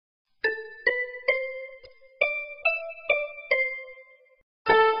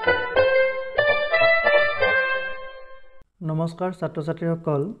নমস্কাৰ ছাত্ৰ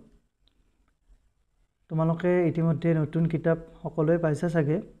ছাত্ৰীসকল তোমালোকে ইতিমধ্যে নতুন কিতাপ সকলোৱে পাইছা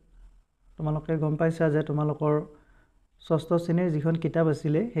চাগে তোমালোকে গম পাইছা যে তোমালোকৰ ষষ্ঠ শ্ৰেণীৰ যিখন কিতাপ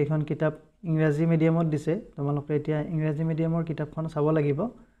আছিল সেইখন কিতাপ ইংৰাজী মিডিয়ামত দিছে তোমালোকে এতিয়া ইংৰাজী মিডিয়ামৰ কিতাপখন চাব লাগিব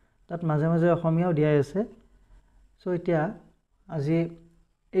তাত মাজে মাজে অসমীয়াও দিয়া আছে সো এতিয়া আজি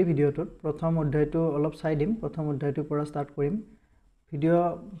এই ভিডিঅ'টোত প্ৰথম অধ্যায়টো অলপ চাই দিম প্ৰথম অধ্যায়টোৰ পৰা ষ্টাৰ্ট কৰিম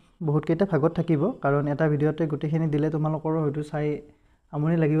ভিডিঅ' বহুত কেইটা ভাগত থাকিব কাৰণ এটা ভিডিঅ'তে গোটেইখিনি দিলে তোমালোকৰ হয়তো চাই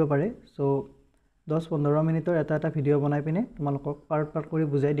আমনি লাগিব পাৰে সো 10-15 মিনিটৰ এটা ভিডিঅ' বনাই পিনে তোমালোকক পাৰ্ট কৰি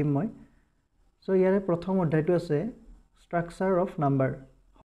বুজাই দিম মই সো ইয়াৰে প্ৰথম অধ্যায়টো আছে স্ট্ৰাকচাৰ অফ নাম্বাৰ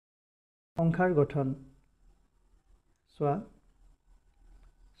সংখ্যাৰ গঠন সোৱা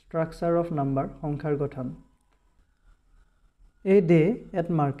স্ট্ৰাকচাৰ অফ নাম্বাৰ সংখ্যাৰ গঠন এ ডে এট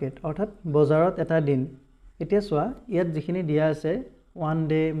মাৰ্কেট অৰ্থাৎ বজাৰত এটা দিন এতিয়া সোৱা ইয়াত যিখিনি দিয়া আছে One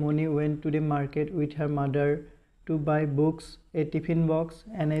day, Moni went to the market with her mother to buy books, a tiffin box,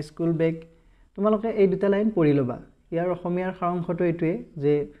 and a school bag. তোমালোকে এই দুটা লাইন পঢ়ি লবা ইয়াৰ অসমীয়াৰ সাৰাংশটো এইটোৱে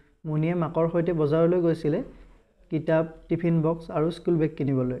যে মনিয়ে মাকৰ সৈতে বজাৰলৈ গৈছিল কিতাপ টিফিন বক্স আৰু স্কুল বেগ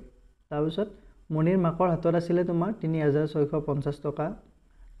কিনিবলৈ তাৰপিছত মনিৰ মাকৰ হাতত আছিল তোমাৰ 3650 টকা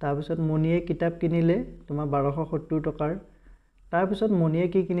তাৰপিছত মনিয়ে কিতাপ কিনিলে তোমাৰ 1270 টকাৰ তাৰপিছত মনিয়ে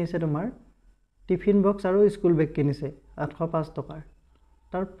কি কিনিছে তোমাৰ টিফিন বক্স আৰু স্কুল বেগ কিনিছে 805 টকাৰ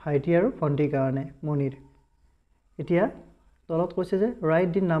তাৰ ভাইটি আৰু ভণ্টিৰ কাৰণে মনিৰ এতিয়া তলত কৈছে যে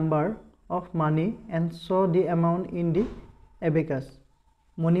right the number of money and শ দি amount in the abacus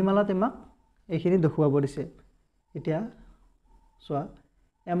Manimala তোমাক এইখিনি দেখুৱাব দিছে এতিয়া চোৱা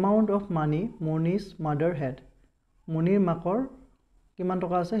amount of money Moniz mother head মনিৰ মাকৰ কিমান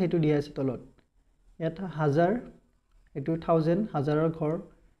টকা আছে সেইটো দিয়া আছে তলত ইয়াত 1000 এইটো 1000 হাজাৰৰ ঘৰ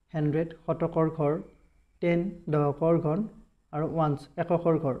 100 শতকৰ ঘৰ 10 দহকৰ ঘৰ আৰু ওৱান্স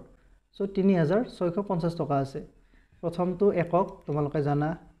এককৰ ঘৰ সো 3650 টকা আছে প্ৰথমটো একক তোমালোকে জানা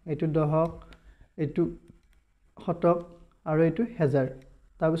এইটো দহক এইটো শতক আৰু এইটো হাজাৰ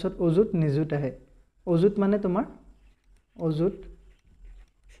তাৰপিছত অযুত নিযুত আহে অযুত মানে তোমাৰ অযুত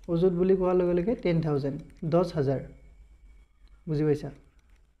বুলি কোৱাৰ লগে লগে 10000 10000 বুজি পাইছা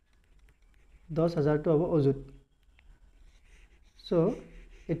 10000 টো হ'ব অযুত সো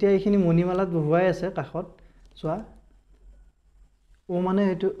এতিয়া এইখিনি মণিমালাত বহুৱাই আছে কাখত চোৱা ও মানে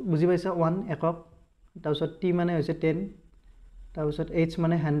এইটো বুজি পাইছা 1 একক তাৰপিছত টি মানে হৈছে 10 তাৰপিছত এইচ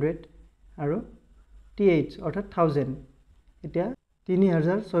মানে 100 আৰু টিএইচ অৰ্থাৎ 1000 এতিয়া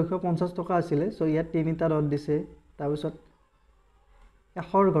 3650 টকা আছিল সো ইয়াত তিনিটা ডট দিছে তাৰপিছত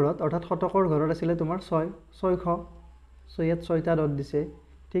এশৰ ঘৰত অৰ্থাৎ শতকৰ ঘৰত আছিল তোমাৰ 600 সো ইয়াত 6টা ডট দিছে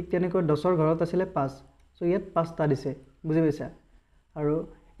ঠিক তেনেকৈ 10ৰ ঘৰত আছিল 5 সো ইয়াত 5টা দিছে বুজি পাইছা আৰু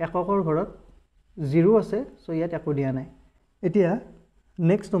এককৰ ঘৰত 0 আছে সো ইয়াত একো দিয়া নাই এতিয়া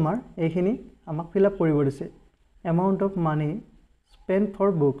নেক্সট তোমাৰ এইখিনি আমাক ফিল আপ কৰিব দিছে amount of money spend for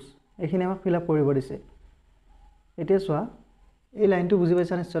books এইখিনি আমাক ফিল আপ কৰিব দিছে এতিয়া চোৱা এই লাইনটো বুজি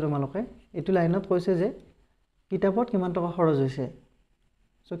পাইছা নিশ্চয় তোমালোকে এইটো লাইনত কৈছে যে কিতাপত কিমান টকা খৰচ হৈছে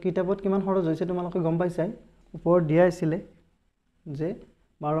সো কিতাপত কিমান খৰচ হৈছে তোমালোকে গম পাইছাই ওপৰত দিয়া আছিল যে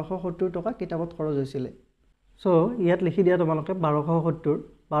 1270 টকা কিতাপত খৰচ হৈছিল সো ইয়াত লিখি দিয়া তোমালোকে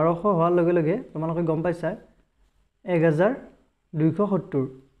 1270 হোৱাৰ লগে লগে তোমালোকে গম পাইছা 1270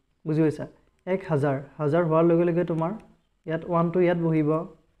 বুজি পাইছা 1000 হোৱাৰ লগে লগে তোমাৰ ইয়াত 1 টো ইয়াত বহিব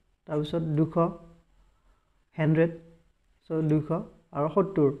তাৰপিছত 200 100 সো 200 আৰু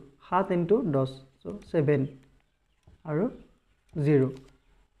 70 7 * 10 সো 7 আৰু 0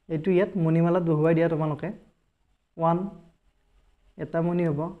 এইটো ইয়াত মণিমালাত বহুৱাই দিয়া তোমালোকে 1 এটা মণি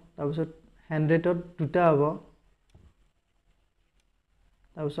হ'ব তাৰপিছত 100ত দুটা হ'ব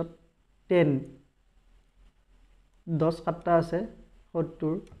তাৰপিছত 10 10 কাটটা আছে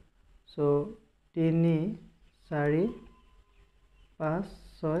 70 সো 3 4 5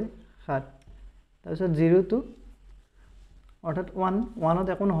 6 7 তাৰপিছত 0 টো অৰ্থাৎ 1ত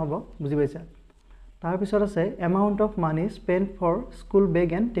একো নহব বুজি পাইছা তাৰপিছত আছে amount of money spend for school bag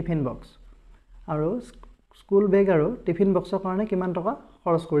and tiffin box আৰু স্কুল বেগ আৰু টিফিন বক্সৰ কাৰণে কিমান টকা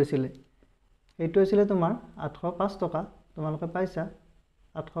খৰচ কৰিছিল এইটো আছিল তোমাৰ 805 টকা তোমালোকে পাইছা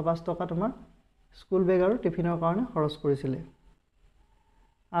 805 টকা তোমাৰ স্কুল বেগ আৰু টিফিনৰ কাৰণে খৰচ কৰিছিল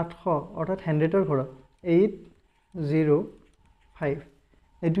 800 অৰ্থাৎ 100ৰ ঘৰত 805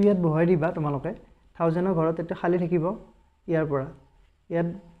 এইটো ইয়াত বহাই দিবা তোমালোকে 1000ৰ ঘৰত এটা খালি থাকিব ইয়াৰ পৰা ইয়াত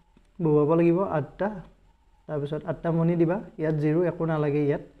বহুৱাব লাগিব 8টা তাৰপিছত 8টা মণি দিবা ইয়াত 0 একো নালাগে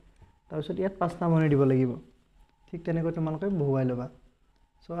ইয়াত তাৰপিছত ইয়াত 5টা মণি দিব লাগিব ঠিক তেনেকৈ তোমালোকে বহুৱাই ল'বা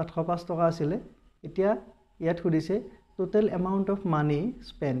সো 805 টকা আছিল এতিয়া ইয়াত সুধিছে total amount of money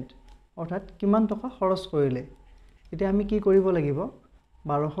spend অৰ্থাৎ কিমান টকা খৰচ কৰিলে এতিয়া আমি কি কৰিব লাগিব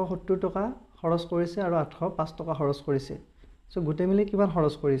 1270 টকা খৰচ কৰিছে আৰু 805 টকা খৰচ কৰিছে সো গোটে মিলি কিমান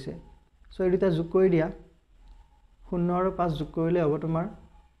খৰচ কৰিছে সো এই দুটা যোগ কৰি দিয়া 0 আৰু 5 যোগ কৰিলে হ'ব তোমাৰ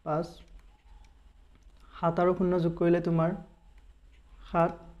 5 7 আৰু 0 যোগ কৰিলে তোমাৰ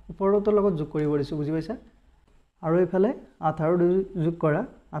 7 ওপৰটোৰ লগত যোগ কৰিব দিছো বুজি পাইছা আৰু ইফালে 8 আৰু 2 যোগ কৰা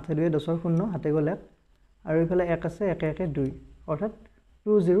 8 2 10 0 হাতে গলে আৰু ইফালে 1 আছে 1 1 2 অৰ্থাৎ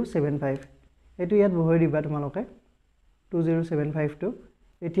 2075 এটো ইয়াত বহাই দিবা তোমালোকে 2075 টো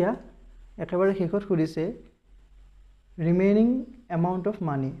এতিয়া একেবাৰে শেষত খুদিছে ৰিমেইনিং এমাউন্ট অফ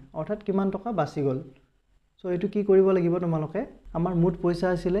মানি অৰ্থাৎ কিমান টকা বাচি গল সো এটো কি কৰিব লাগিব তোমালোকে আমাৰ মুঠ পইচা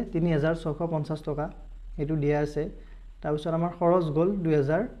আছিল 3650 টকা এটো দিয়া আছে তাৰ পিছত আমাৰ খৰচ গল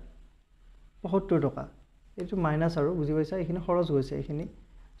 2075 টকা এটো মাইনাস আৰু বুজি পাইছা এখিনি খৰচ গৈছে এখিনি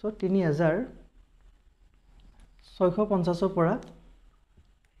সো 3650 ৰ পৰা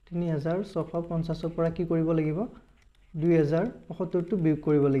 3650 ৰ পৰা কি কৰিব লাগিব 2075 টো বিয়োগ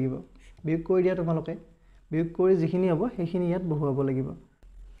কৰিব লাগিব বিয়োগ কৰি দিয়া তোমালোকে বিয়োগ কৰি যিখিনি হ'ব সেইখিনি ইয়াত বহুৱাব লাগিব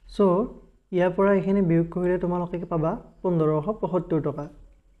সো ইয়াৰ পৰা এখিনি বিয়োগ কৰিলে তোমালোকে পাবা 1575 টকা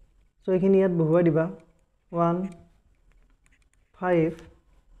সো এখিনি ইয়াত বহুৱাই দিবা 1 5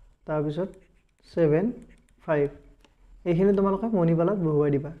 তাৰ পিছত 7 5 এখিনি তোমালোকে মনিবালত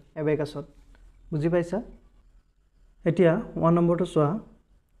বহুৱাই দিবা এবেকাছত বুজি পাইছা এতিয়া 1 নম্বৰটো চোৱা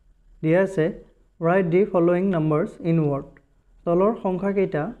দিয়া আছে write the following numbers in word তলৰ সংখ্যা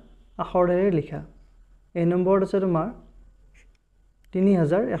কেইটা আখৰেৰে লিখা এই নম্বৰত আছে তোমাৰ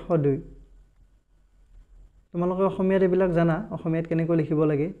 3102 তোমালোকে অসমীয়াত এবিলাক জানা অসমীয়াত কেনেকৈ লিখিব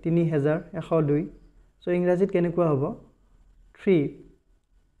লাগে 3102 সো ইংৰাজীত কেনেকুৱা হ'ব 3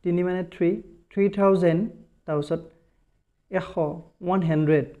 3 মানে 3 3000 তাৰপিছত 100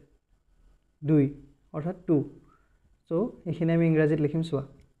 2 অৰ্থাৎ 2 সো এখিনি আমি ইংৰাজীত লিখিম চোৱা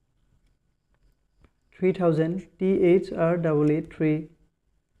 3000 THREE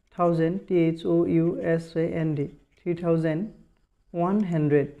 3000 THOUSAND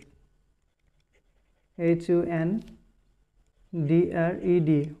 3100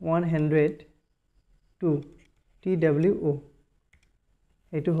 HUNDRED 102 TWO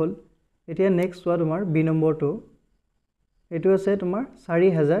এটো হল এতিয়া নেক্সট চোৱা তোমাৰ বি নম্বৰটো এটো আছে তোমাৰ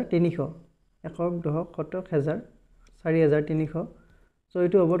 4300 একক দহক শতক হাজাৰ 4300 সো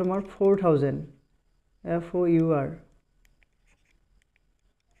এটো হ'ব তোমাৰ 4000 FOUR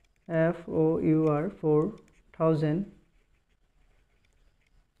 4000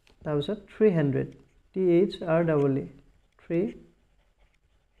 তাৰপিছত 300 THREE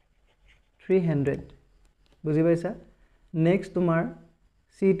 300 বুজি পাইছা নেক্সট তোমাৰ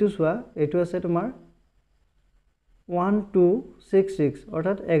C টো চোৱা এটো আছে তোমাৰ 1266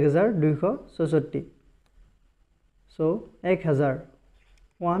 অৰ্থাৎ 1266 so 1000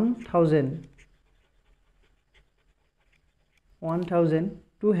 1200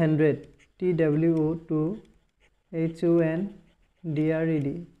 TWO2 HUNDRED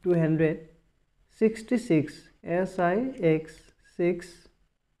 200 66 SIX6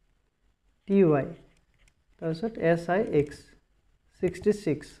 TY তাৰপিছত SIX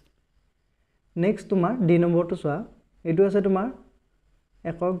 66 নেক্সট তোমাৰ ডি নম্বৰটো চোৱা এটো আছে তোমাৰ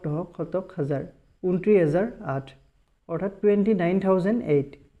একক দহক শতক হাজাৰ 29008 অৰ্থাৎ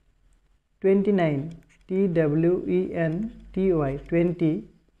 29008 29 TWENTY 20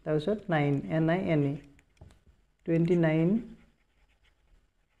 তাৰপিছত 9 NINE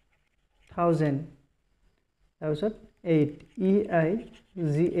 29000 তাৰপিছত 8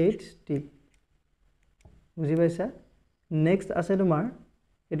 EIGHT বুজি পাইছা নেক্সট আছে তোমাৰ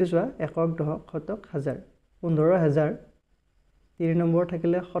এটো চোৱা একক দহক শতক হাজাৰ 15000 3 নম্বৰ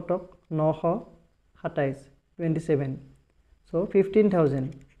থাকিলে শতক 927 27 সো 15000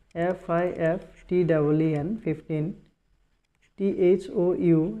 FIFTWEN 15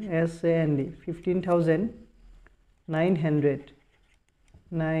 THOUSAND 15900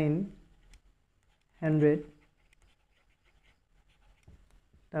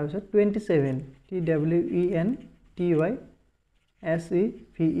 তাৰপিছত 27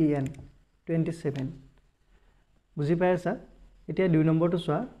 TWENTYSEVEN 27 বুজি পাইছা এতিয়া 2 নম্বৰটো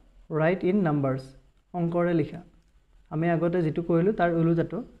চোৱা write in numbers অংকৰে লিখা আমি আগতে যেটো কৰিলো তাৰ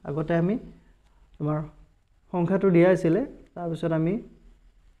উলুটাটো আগতে আমি তোমাৰ সংখ্যাটো দিয়া আছিল তাৰ পিছত আমি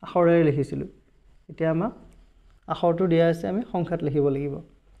আখৰেৰে লিখিছিলো এতিয়া আমাক আখৰটো দিয়া আছে আমি সংখ্যাত লিখিব লাগিব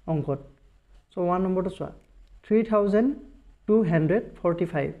অংকত সো 1 নম্বৰটো চোৱা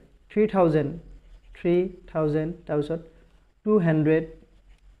 3245 3000 তাৰপিছত 200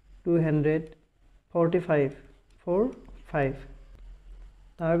 45 45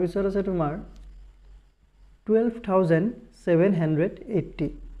 তাৰ পিছত আছে তোমাৰ 12780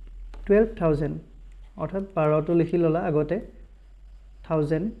 12000 অৰ্থাৎ 12 টো লিখি ললা আগতে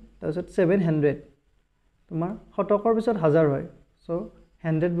 1000 তাৰপিছত 700 তোমাৰ শতকৰ পিছত হাজাৰ হয় সো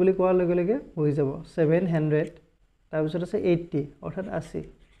 100 বুলি কোৱাৰ লগে লগে হৈ যাব 700 তাৰ পিছত আছে 80 অৰ্থাৎ 80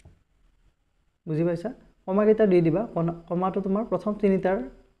 বুজি পাইছা কমা কেইটা দি দিবা কমাটো তোমাৰ প্ৰথম তিনিটা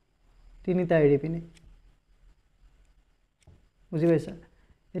এৰি পিনে বুজি পাইছা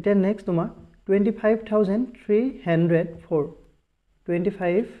এটা নেক্সট তোমাৰ 25304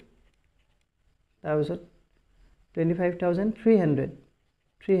 25 তাৰ পিছত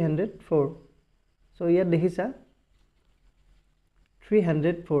 25304 সো ইয়াত দেখিছা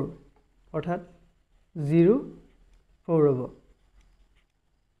 304 অৰ্থাৎ 04 হ'ব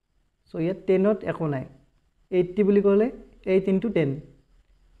সো ইয়াত 10ত একো নাই 80 বুলি ক'লে 8 * 10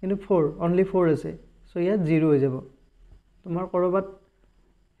 কিন্তু 4 only 4 আছে সো ইয়াত 0 হৈ যাব তোমাৰ কৰবাত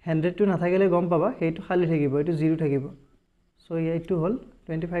 100 টো নাথাকিলে গম পাবা সেইটো খালি থাকিব এটো 0 থাকিব সো এইটো হল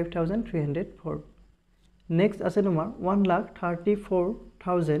 25304 নেক্সট আছে তোমাৰ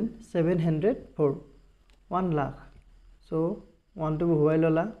 1,34,704 1 লাখ সো 1 টো বহুৱাই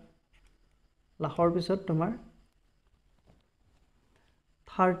ললা লাখৰ পিছত তোমাৰ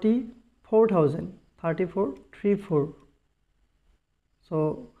 34,34 সো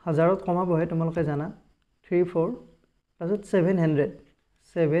হাজাৰত কমাবহে তোমালোকে জানা 34 তাৰপিছত 700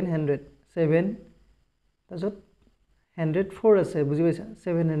 তাৰপিছত 104 আছে বুজি পাইছা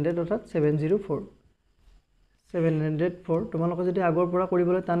 700 অৰ্থাৎ 704 তোমালোকে যদি আগৰ পৰা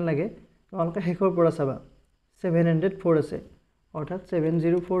কৰিবলৈ টান লাগে তোমালোকে শেষৰ পৰা চাবা 704 আছে অৰ্থাৎ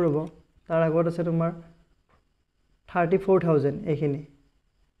 704 হ'ব তাৰ আগত আছে তোমাৰ 34,000 এইখিনি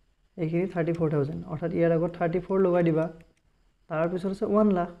 34,000 অৰ্থাৎ ইয়াৰ আগত 34 লগাই দিবা তাৰ পিছত আছে 1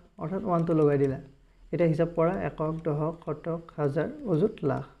 লাখ অৰ্থাৎ 1 টো লগাই দিলা এটা হিসাব কৰা একক দশক শতক হাজাৰ অযুত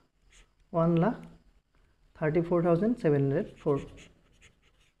লাখ 1,34,704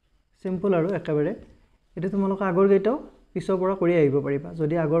 সিম্পল আৰু একেবাৰে এটো তোমালোকে আগৰ গেটাও পিছৰ পৰা কৰি আহিব পাৰিবা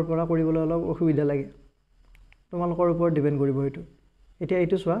যদি আগৰ পৰা কৰিবলৈ অলপ অসুবিধা লাগে তোমালোকৰ ওপৰত ডিপেন্ড কৰিব এটো এতিয়া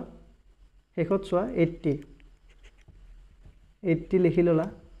এটো চোৱা শেষত চোৱা 80 লিখি ললা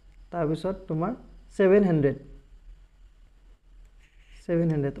তাৰ পিছত তোমাৰ 700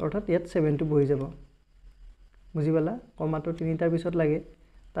 অৰ্থাৎ ইয়াত 7 টো বহি যাব বুজি পালা কমাটো তিনিটাৰ পিছত লাগে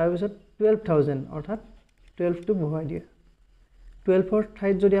তাৰ পিছত 12,000 অৰ্থাৎ 12 টো বহাই দিয়া 12 ৰ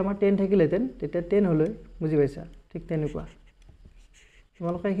ঠাইত যদি আমাৰ 10 থাকিলেতেন তেতিয়া 10 হলৈ বুজি পাইছা ঠিক তেনেকুৱা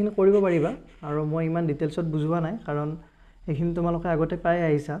তোমালোকে এইখিনি কৰিব পাৰিবা আৰু মই ইমান ডিটেইলছত বুজোৱা নাই কাৰণ এইখিনি তোমালোকে আগতে পাই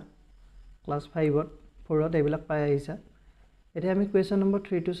আহিছা ক্লাস 5ত 4ত এইবিলাক পাই আহিছা এতিয়া আমি কোৱেশ্চন নম্বৰ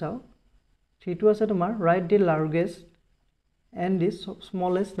 3 টো চাও 3 টো আছে তোমাৰ write the largest and the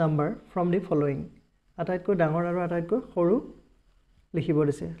smallest number from the following আটাইতকৈ ডাঙৰ আৰু আটাইতকৈ সৰু লিখিব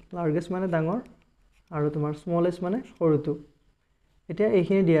দিছে লাৰ্গেষ্ট মানে ডাঙৰ আৰু তোমাৰ স্মলেষ্ট মানে সৰুটো এতিয়া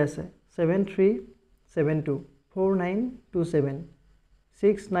এইখিনি দিয়া আছে 7372 4927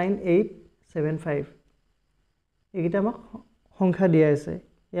 69875 এইকিটা আমাক সংখ্যা দিয়া আছে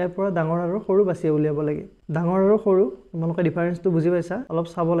ইয়াৰ পৰা ডাঙৰ আৰু সৰু বাছি উলিয়াব লাগে ডাঙৰ আৰু সৰু তোমালোকে ডিফাৰেন্সটো বুজি পাইছা অলপ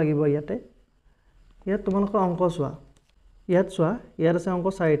চাব লাগিব ইয়াতে ইয়াত তোমালোকে অংক চোৱা ইয়াত চোৱা ইয়াত আছে অংক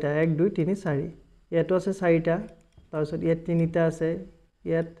 4টা 1 2 3 4 ইয়াতো আছে 4টা তাৰ পিছত ইয়াত 3টা আছে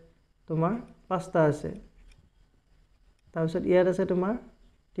ইয়াত তোমাৰ 5টা আছে তাৰ পিছত ইয়াত আছে তোমাৰ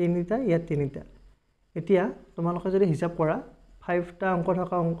 3টা ইয়াত 3টা এতিয়া তোমালোকে যদি হিসাব কৰা 5টা অংক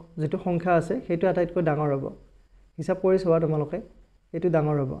থকা যেটো সংখ্যা আছে সেইটো আটাইতকৈ ডাঙৰ হ'ব হিসাব কৰি চোৱা তোমালোকে এটো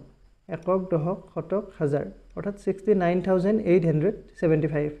ডাঙৰ হ'ব একক দশক শতক হাজাৰ অৰ্থাৎ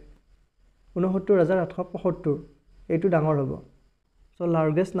 69,875 69,875 এইটো ডাঙৰ হ'ব সো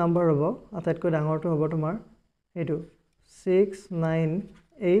লাৰ্গেষ্ট নাম্বাৰ হ'ব আটাইতকৈ ডাঙৰটো হ'ব তোমাৰ এটো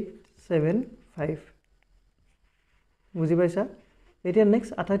 69875 বুজি পাইছা এতিয়া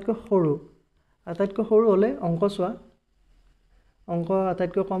নেক্সট আটাইতকৈ সৰু হলে অংক চোৱা অংক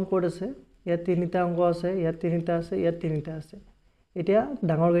আটাইতকৈ কম কোড আছে ইয়াত 3টা অংক আছে ইয়াত 3টা আছে ইয়াত 3টা আছে এতিয়া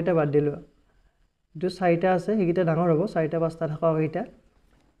ডাঙৰ গেটা বাদ দিলো যে 4টা আছে হেগিটা ডাঙৰ হ'ব 4টা 5টা থকা গেটা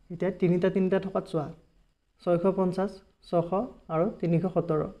এতিয়া 3টা থকাত চোৱা 650 600 আৰু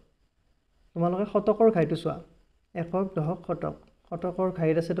 317 তোমালোকে শতকৰ ঘাইটো চোৱা একক দশক শতকৰ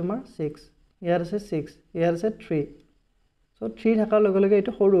ঘাইত আছে তোমাৰ 6 ইয়াত আছে 6 ইয়াত আছে 3 সো 3 থাকাৰ লগে লগে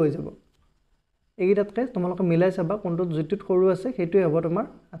এটো সৰু হৈ যাব এইগিটাতকে তোমালোকে মিলাই চাবা কোনটো যেটোত সৰু আছে সেইটোই হ'ব তোমাৰ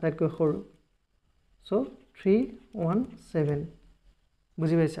আটাইতকৈ সৰু সো 317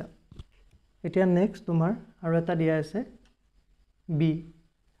 বুজি পাইছা এতিয়া নেক্সট তোমাৰ আৰু এটা দিয়া আছে বি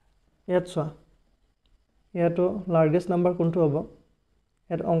ইয়াত চোৱা ইয়াতো লাৰ্গেষ্ট নাম্বাৰ কোনটো হ'ব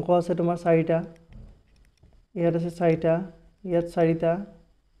ইয়াত অংক আছে তোমাৰ 4টা ইয়াত আছে 4টা ইয়াত 4টা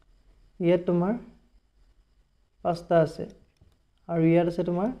ইয়াত তোমাৰ 5টা আছে আৰু ইয়াত আছে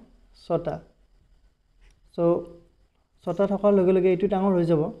তোমাৰ 6টা সো 6টা থকাৰ লগে লগে এটো ডাঙৰ হৈ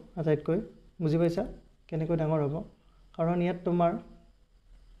যাব আটাইতকৈ বুজি পাইছা কেনেকৈ ডাঙৰ হ'ব কাৰণ ইয়াত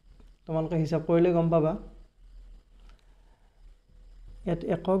তোমালোকে হিচাপ কৰিলে গম পাবা ইয়াত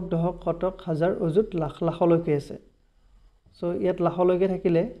একক দশক শতক হাজাৰ অযুত লাখ লাখলৈকে আছে সো ইয়াত লাখলৈকে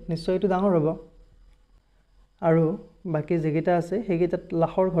থাকিলে নিশ্চয় এইটো ডাঙৰ হ'ব আৰু বাকি যেগিটা আছে হেগিটাত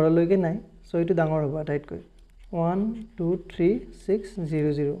লাখৰ ঘৰলৈকে নাই সো এইটো ডাঙৰ হ'ব আটাইতকৈ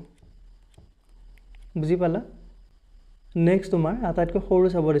 1236000 বুজি পালা নেক্সট তোমাৰ আটাইতকৈ সৰু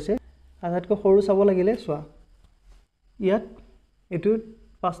চাব দিছে আটাইতকৈ সৰু চাব লাগিলে চোৱা ইয়াত এটো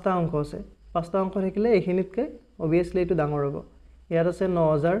পাঁচটা অংক আছে পাঁচটা অংক থাকিলে এইখিনিতকৈ obviously এটো ডাঙৰ হ'ব ইয়াত আছে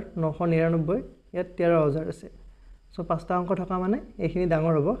 9999 ইয়াত 13000 আছে সো পাঁচটা অংক থকা মানে এইখিনি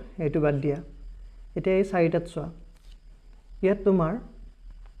ডাঙৰ হ'ব এইটো বাদ দিয়া এতিয়া এই চাৰিটাত চোৱা ইয়াত তোমাৰ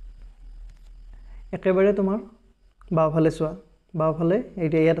একেবাৰে তোমাৰ বাওফালে চোৱা বাওফালে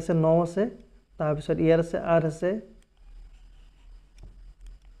এতিয়া ইয়াত আছে 9 আছে তাৰ পিছত ইয়াত আছে 8 আছে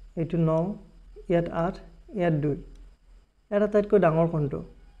এইটো 9 ইয়াত 8 ইয়াত 2 ইয়াত আটাইতকৈ ডাঙৰ কোনটো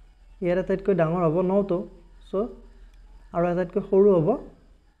ইয়াত আটাইতকৈ ডাঙৰ হ'ব 9 তো সো আৰু আটাইতকৈ সৰু হ'ব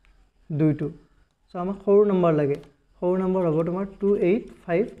 2 টো সো আমাক সৰু নম্বৰ লাগে সৰু নম্বৰ হ'ব তোমাৰ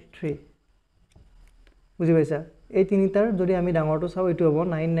 2853 বুজি পাইছা এই তিনিটাৰ যদি আমি ডাঙৰটো চাও এটো হ'ব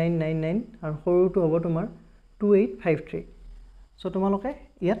 9999 আৰু সৰুটো হ'ব তোমাৰ 2853 সো তোমালোকে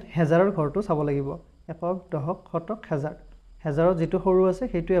ইয়াত হাজাৰৰ ঘৰটো চাব লাগিব একক দশক শতক হাজাৰ হাজাৰত যেটো সৰু আছে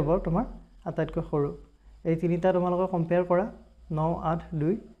হেইটো হ'ব তোমাৰ আটাইতকৈ সৰু এই তিনিটা তোমালোকে কম্পেয়াৰ কৰা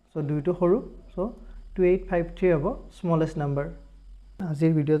 982 সো দুইটো সৰু সো 2853 হ'ব স্মলেষ্ট নাম্বাৰ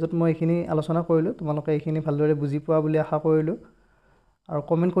আজিৰ ভিডিওটোত মই এইখিনি আলোচনা কৰিলো তোমালোকে এইখিনি ভালদৰে বুজি পোৱা বুলি আশা কৰিলো আৰু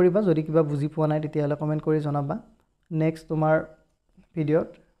কমেন্ট কৰিবা যদি কিবা বুজি পোৱা নাই তেতিয়াহলে কমেন্ট কৰি জনাবা নেক্সট তোমাৰ ভিডিওত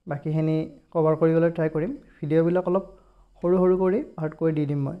বাকিখিনি কভাৰ কৰিবলৈ ট্ৰাই কৰিম ভিডিওবিলাক অলপ সৰু সৰু কৰি পাৰ্ট কৰি দি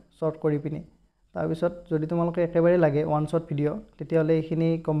দিম মই শৰ্ট কৰি পিনি তাৰ পিছত যদি তোমালোকে একেবাৰে লাগে ওৱান শট ভিডিও তেতিয়াহলে এইখিনি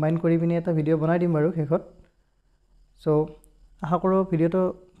কম্বাইন কৰি পিনি এটা ভিডিও বনাই দিম বাৰু শেষত সো আশা কৰো ভিডিওটো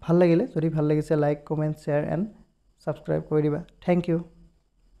ভাল লাগিলে যদি ভাল লাগিছে like comment share and subscribe কৰি দিবা থ্যাংক ইউ